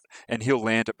spot, and he'll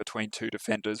land it between two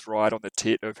defenders right on the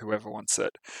tit of whoever wants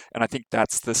it. And I think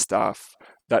that's the stuff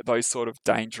that those sort of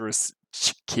dangerous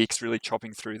kicks really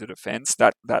chopping through the defence.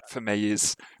 That for me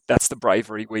that's the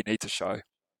bravery we need to show.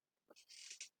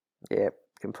 Yeah,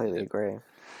 completely agree.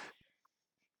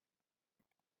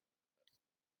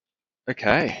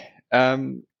 Okay.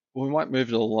 We might move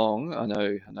it along. I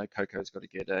know Coco's got to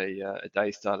get a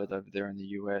day started over there in the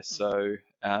US, so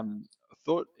I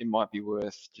thought it might be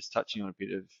worth just touching on a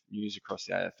bit of news across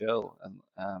the AFL.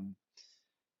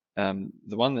 And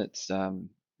the one that's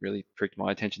really pricked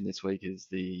my attention this week is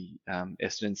the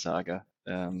Essendon saga.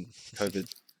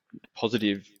 COVID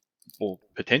positive or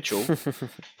potential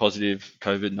positive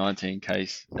COVID-19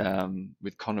 case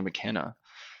with Connor McKenna.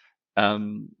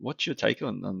 What's your take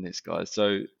on this, guys?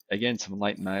 So again, some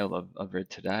late mail I've read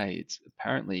today. It's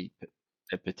apparently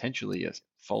potentially a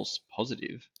false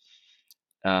positive.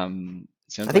 Sounds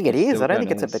I think like it he's is. still I don't going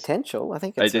think it's a as potential. I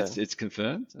think it's it's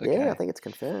confirmed. yeah. I Okay. think it's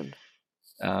confirmed.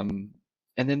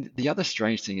 And then the other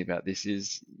strange thing about this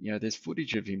is, there's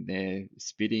footage of him there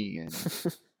spitting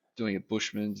and doing a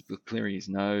Bushman's, clearing his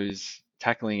nose,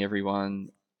 tackling everyone,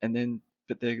 and then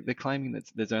but they're claiming that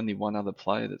there's only one other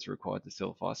player that's required to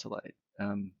self-isolate.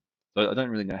 So I don't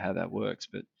really know how that works,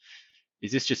 but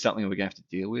is this just something we're going to have to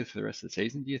deal with for the rest of the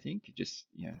season, do you think? Just,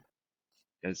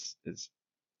 as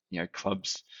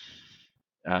clubs,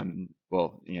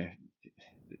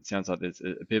 it sounds like there's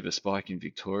a bit of a spike in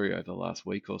Victoria over the last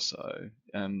week or so.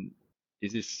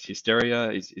 Is this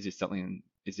hysteria? Is this something?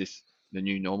 Is this the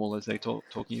new normal as they're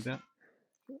talking about?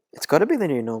 It's got to be the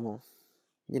new normal,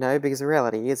 because the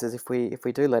reality is if we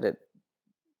do let it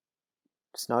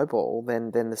snowball,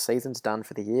 then the season's done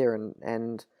for the year,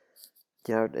 and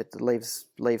it leaves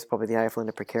probably the AFL in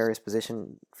a precarious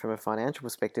position from a financial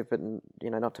perspective, but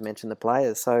not to mention the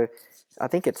players. So I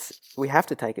think we have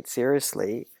to take it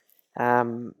seriously.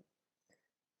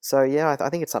 So yeah, I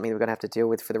think it's something we're going to have to deal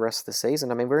with for the rest of the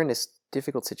season. I mean, we're in this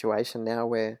difficult situation now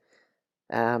where,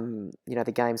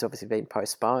 the game's obviously been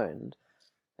postponed,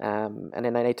 and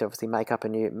then they need to obviously make up a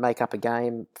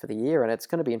game for the year, and it's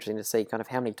going to be interesting to see kind of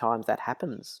how many times that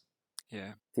happens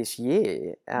Yeah. this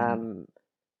year.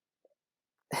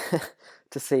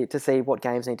 To see what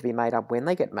games need to be made up when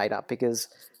they get made up, because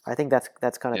I think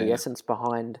that's kind of the Yeah. essence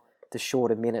behind the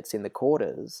shorter minutes in the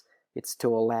quarters. It's to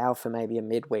allow for maybe a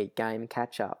midweek game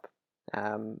catch up,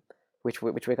 which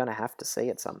we're going to have to see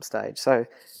at some stage. So,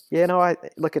 yeah, no, I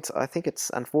think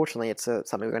it's unfortunately it's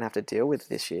something we're going to have to deal with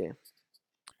this year.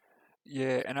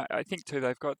 Yeah, and I think too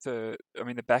they've got the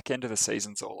back end of the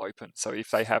season's all open. So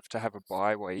if they have to have a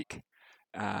bye week,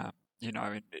 and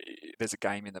there's a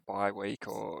game in the bye week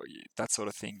or that sort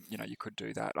of thing, you could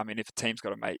do that. I mean, if a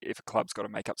club's got to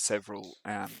make up several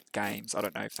games, I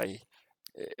don't know if they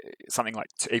something like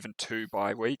even 2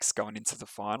 bye weeks going into the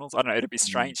finals. I don't know. It'd be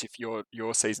strange if your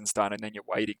season's done and then you're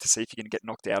waiting to see if you're going to get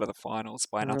knocked out of the finals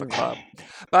by another club.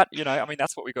 But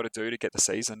that's what we've got to do to get the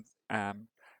season going.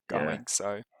 Yeah.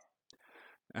 So.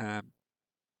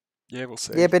 We'll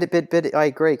see. Yeah, but I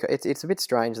agree. It's a bit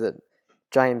strange that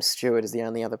James Stewart is the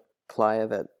only other player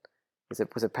that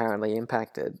was apparently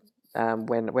impacted.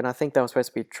 When I think they were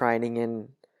supposed to be training in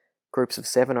groups of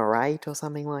 7 or 8 or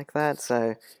something like that.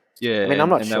 So Yeah, I mean, I'm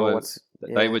not and sure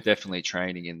they were definitely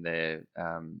training in their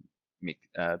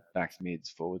backs,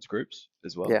 mids, forwards groups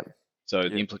as well. Yeah. So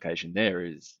the implication there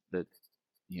is that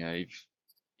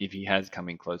if he has come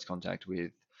in close contact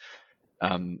with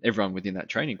everyone within that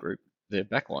training group, their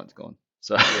backline's gone.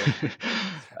 So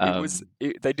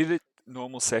they did a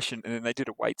normal session and then they did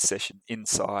a weight session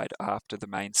inside after the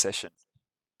main session.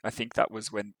 I think that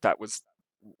was when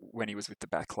he was with the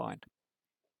backline.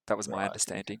 That was my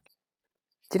understanding.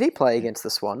 Did he play against the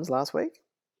Swans last week?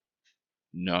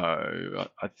 No,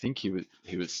 I think he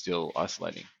was still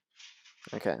isolating.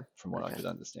 Okay. From what I could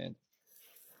understand.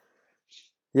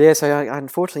 Yeah, so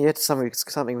unfortunately, it's something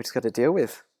we just got to deal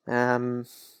with. And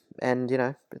I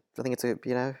think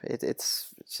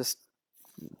it's just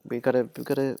we've got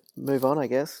to move on, I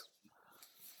guess.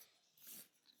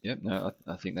 Yep, no,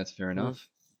 I think that's fair enough.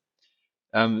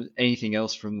 Anything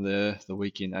else from the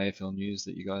week in AFL news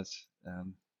that you guys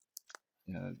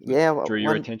drew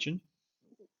your attention?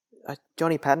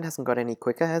 Johnny Patton hasn't got any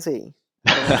quicker, has he?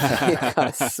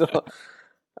 I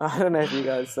don't know if you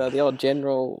guys saw the old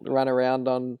general run around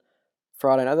on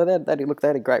Friday night. They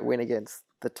had a great win against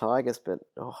the Tigers, but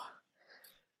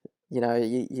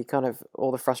you kind of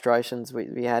all the frustrations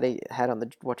we had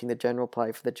on watching the general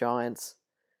play for the Giants,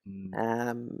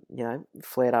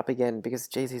 flared up again because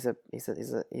he's a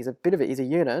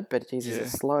unit, but he's a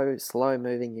slow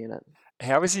moving unit.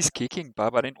 How is his kicking,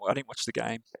 Bub? I didn't watch the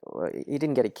game. Well, he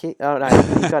didn't get a kick. Oh no,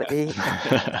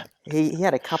 he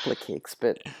had a couple of kicks,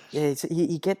 but yeah,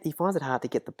 he finds it hard to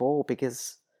get the ball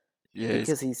because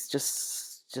he's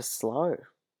just slow.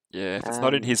 Yeah, if it's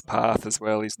not in his path as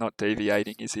well, he's not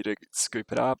deviating, is he, to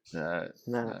scoop it up? No.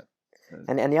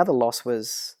 And the other loss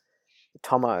was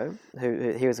Tomo,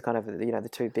 who he was kind of the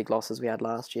two big losses we had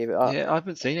last year. But I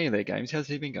haven't seen any of their games. How's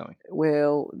he been going?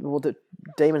 Well, the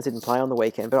Demons didn't play on the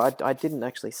weekend, but I didn't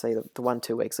actually see the one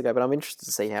 2 weeks ago. But I'm interested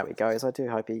to see how he goes. I do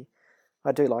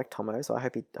like Tomo, so I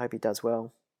hope he does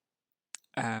well.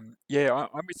 I'm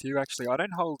with you actually. I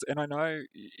don't hold, and I know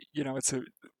it's a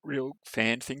real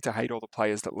fan thing to hate all the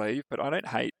players that leave, but I don't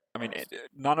hate. I mean,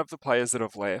 none of the players that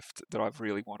have left that I've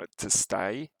really wanted to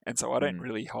stay, and so I don't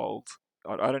really hold.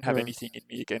 I don't have anything in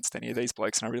me against any of these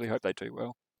blokes, and I really hope they do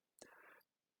well.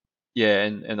 Yeah,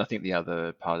 and I think the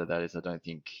other part of that is I don't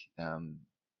think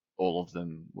all of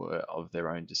them were of their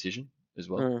own decision as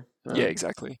well. Yeah,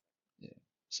 exactly. Yeah,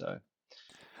 so.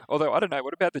 Although, I don't know,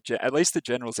 what about at least the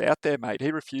general's out there, mate?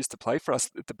 He refused to play for us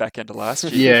at the back end of last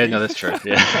year. Yeah, no, that's true.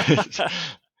 Yeah.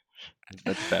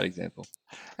 That's a bad example.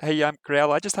 Hey,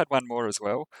 Growl, I just had one more as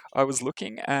well. I was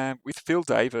looking with Phil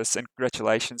Davis, and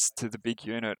congratulations to the big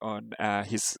unit on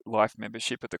his life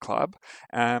membership at the club.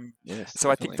 Yes, so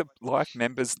definitely. I think the life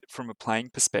members from a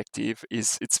playing perspective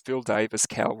it's Phil Davis,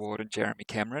 Cal Ward and Jeremy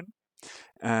Cameron.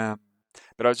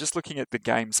 But I was just looking at the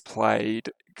games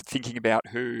played, thinking about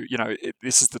who,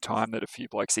 this is the time that a few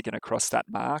blokes are going to cross that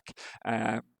mark,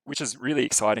 which is really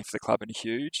exciting for the club and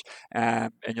huge.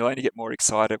 And you'll only get more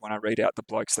excited when I read out the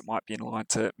blokes that might be in line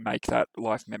to make that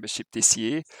life membership this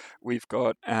year. We've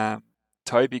got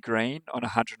Toby Green on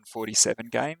 147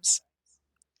 games.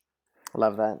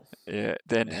 Love that. Yeah.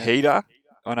 Then Heater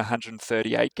on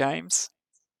 138 games.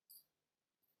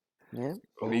 Yeah.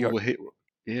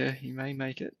 He may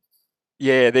make it.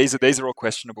 Yeah, these are all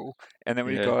questionable. And then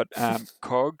we've Yeah. got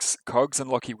Cogs and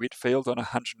Lockie Whitfield on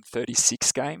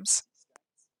 136 games,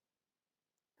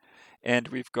 and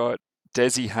we've got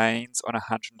Desi Haynes on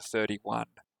 131.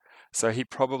 So he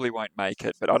probably won't make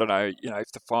it, but I don't know.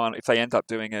 If they end up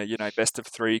doing a best of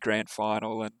three grand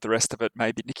final and the rest of it,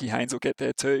 maybe Nicky Haynes will get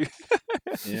there too.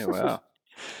 Yeah. Wow.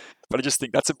 But I just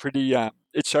think that's a pretty.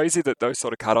 It shows you that those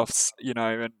sort of cutoffs,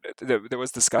 and there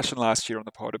was discussion last year on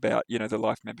the pod about the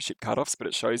life membership cutoffs, but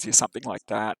it shows you something like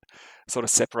that sort of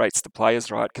separates the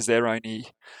players, right? Because they're only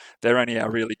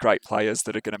our really great players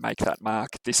that are going to make that mark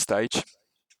at this stage.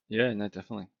 Yeah. No,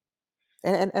 definitely.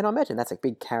 And I imagine that's a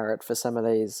big carrot for some of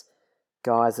these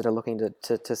guys that are looking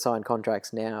to sign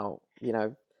contracts now.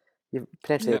 You're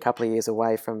potentially a Yep. couple of years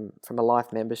away from a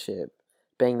life membership,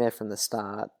 being there from the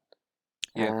start.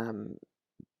 Yeah.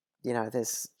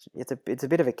 It's a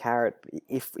bit of a carrot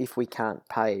if we can't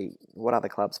pay what other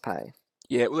clubs pay.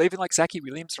 Yeah. Well, even like Zachy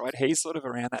Williams, right? He's sort of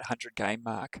around that 100 game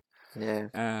mark.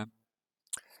 Yeah,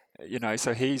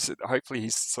 So hopefully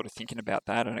he's sort of thinking about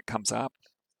that and it comes up.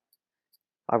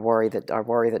 I worry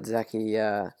that Zachy.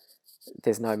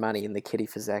 There's no money in the kitty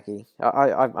for Zachy.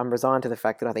 I'm resigned to the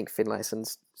fact that I think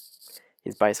Finlayson's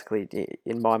is basically,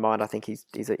 in my mind, I think he's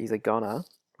a goner,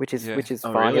 which is Yeah. which is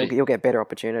Oh, fine. really? He'll get better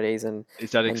opportunities and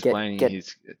Is that and explaining get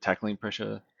his tackling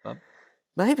pressure, Bub?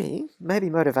 maybe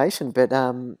motivation, but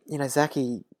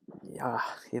Zachy, yeah,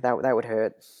 that would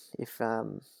hurt if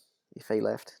he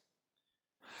left.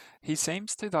 He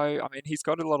seems to, though. I mean, he's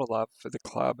got a lot of love for the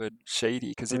club and Sheedy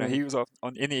because he was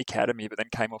in the academy, but then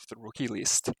came off the rookie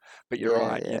list. But you're Yeah,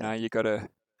 right. yeah. You got to.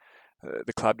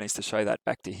 The club needs to show that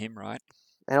back to him, right?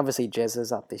 And obviously Jez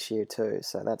is up this year too,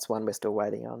 so that's one we're still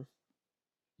waiting on.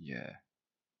 Yeah.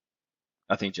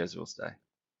 I think Jez will stay.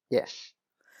 Yeah.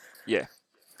 Yeah.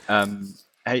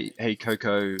 Hey,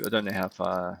 Coco. I don't know how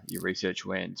far your research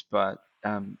went, but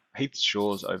Heath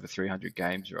Shaw's over 300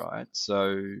 games, right?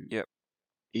 So Yep.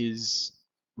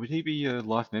 would he be a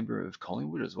life member of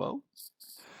Collingwood as well?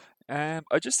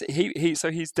 So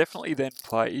he's definitely then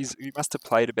he must have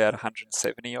played about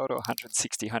 170 odd or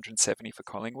 160, 170 for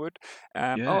Collingwood.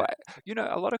 Yeah.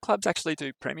 A lot of clubs actually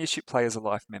do premiership players are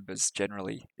life members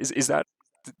generally. Is that,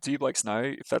 do you blokes know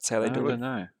if that's how they I do it? don't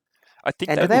know. I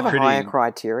think And do that they have a might. higher pretty-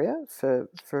 criteria for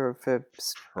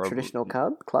traditional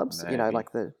Probably, clubs? maybe.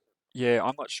 Like the Yeah,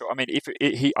 I'm not sure. I mean,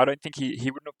 I don't think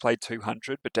he wouldn't have played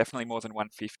 200, but definitely more than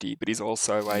 150. But he's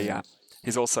also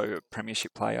a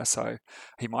premiership player, so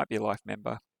he might be a life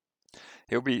member.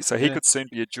 He Yeah. could soon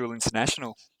be a dual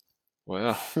international.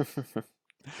 Well,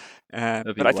 that'd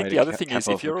be But a I way think to the other cap thing is,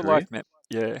 off a career.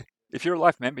 if you're a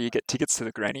life member, you get tickets to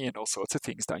the granny and all sorts of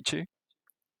things, don't you?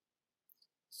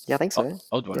 Yeah, I think so. I'd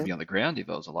want to Yeah. be on the ground if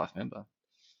I was a life member.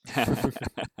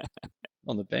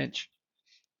 On the bench.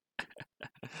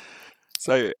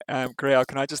 So, Grau,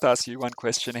 can I just ask you one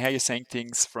question? How are you seeing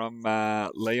things from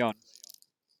Leon?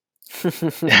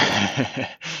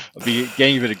 I'll be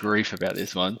getting a bit of grief about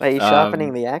this one. Are you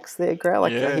sharpening the axe there, Grau?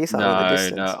 Like I Yeah. hear something in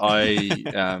the No,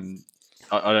 distance.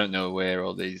 I don't know where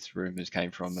all these rumors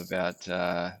came from about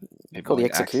people Called the being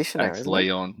executioner, isn't it?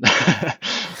 Leon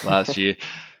last year.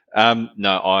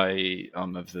 No,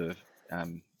 I'm of the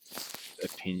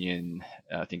opinion.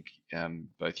 I think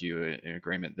both you are in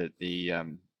agreement that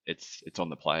it's on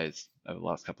the players over the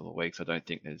last couple of weeks. I don't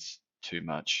think there's too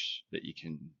much that you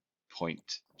can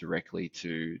point directly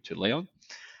to Leon.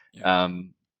 Yeah.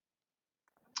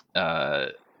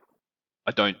 I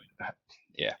don't.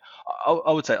 Yeah,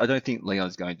 I would say I don't think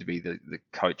Leon's going to be the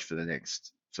coach for the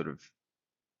next sort of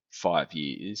 5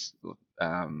 years.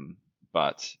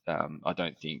 But I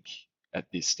don't think at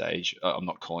this stage I'm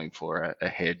not calling for a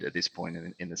head at this point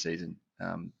in the season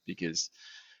because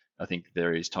I think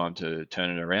there is time to turn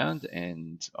it around,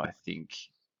 and I think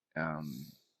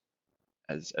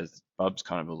as Bub's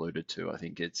kind of alluded to, I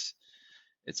think it's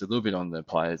a little bit on the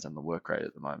players and the work rate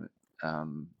at the moment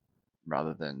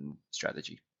rather than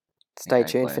strategy. Stay game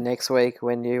tuned for plan. next week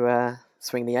when you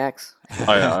swing the axe.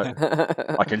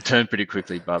 I can turn pretty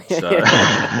quickly, Bub. So,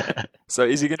 So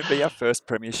is he going to be our first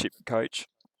premiership coach?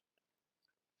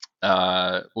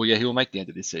 well, yeah, he will make the end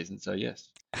of this season. So yes,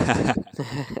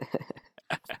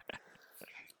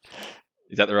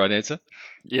 is that the right answer?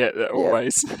 Yeah,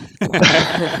 always.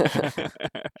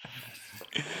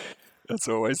 That's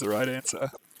always the right answer.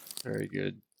 Very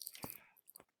good.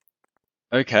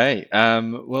 Okay.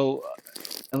 Well,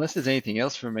 unless there's anything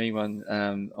else from anyone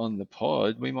on the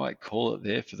pod, we might call it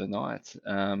there for the night.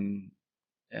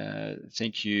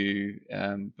 Thank you,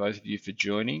 both of you, for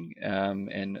joining.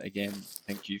 And again,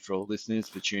 thank you for all listeners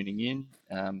for tuning in.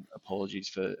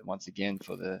 Apologies once again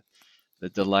for the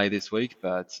delay this week,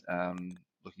 but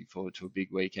looking forward to a big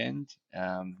weekend,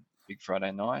 big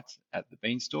Friday night at the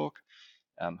Beanstalk.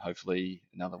 Hopefully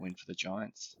another win for the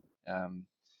Giants.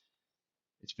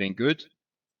 It's been good.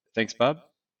 Thanks, Bub.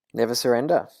 Never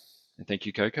surrender. And thank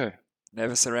you, Coco.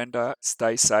 Never surrender,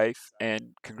 stay safe,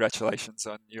 and congratulations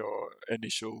on your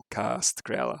initial cast,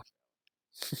 Growler.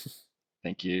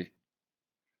 Thank you.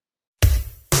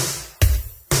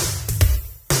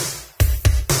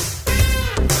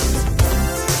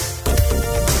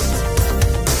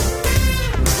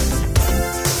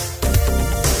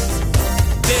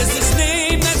 There's this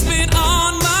name that's been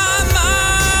on my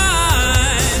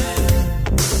mind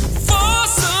for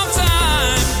some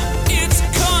time. It's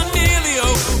Cornelio.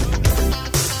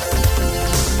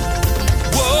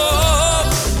 Whoa.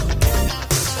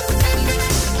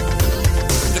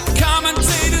 The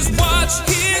commentators watch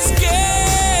his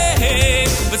game,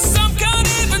 but some can't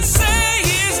even say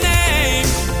his name.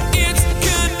 It's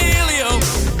Cornelio.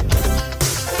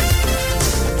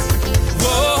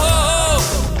 Whoa.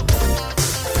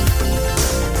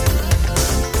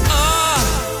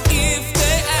 If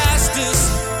they asked us,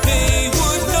 they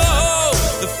would know.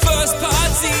 The first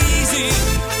part's easy,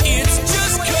 it's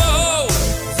just go.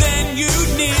 Then you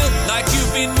kneel like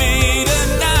you've been made a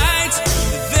knight.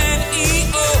 Then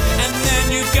E.O. and then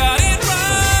you got it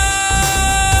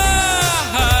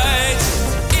right.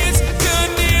 It's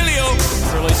Cornelio.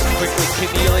 Release it quickly,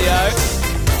 Cornelio.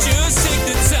 Just take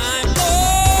the time.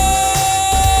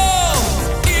 Oh,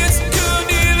 it's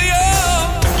Cornelio.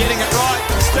 Getting it right,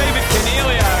 Stephen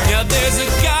Cornelio. Now there's a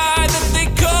guy that they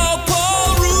call Paul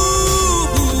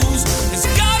Roos. He's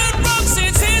got it wrong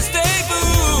since his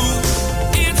debut.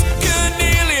 It's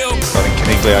Cornelio. I think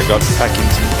Caniglio got back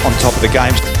on top of the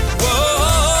game.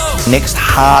 Whoa, Next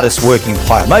hardest working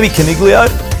player, maybe Caniglio.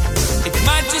 it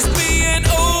might just be an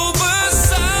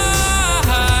oversight,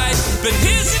 but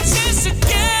here's a chance to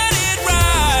get it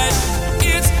right.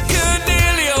 It's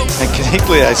Cornelio. And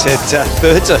Caniglio said,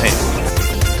 birds are him.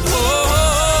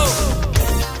 Whoa.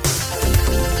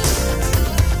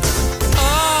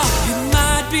 It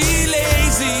might be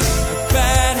lazy,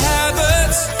 bad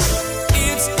habits.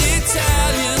 It's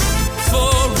Italian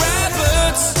for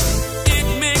rabbits. It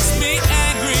makes me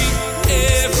angry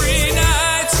every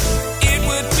night. It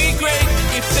would be great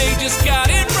if they just got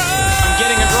it right. I'm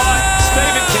getting it right,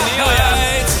 Stephen Cornelio.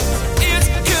 It's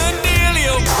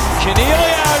Cornelio.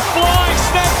 Cornelio, flying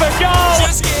snap for goal.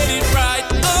 Just get it right.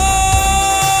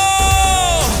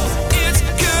 Oh, it's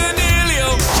Cornelio.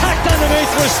 Tucked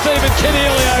underneath was Stephen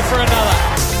Cornelio for another.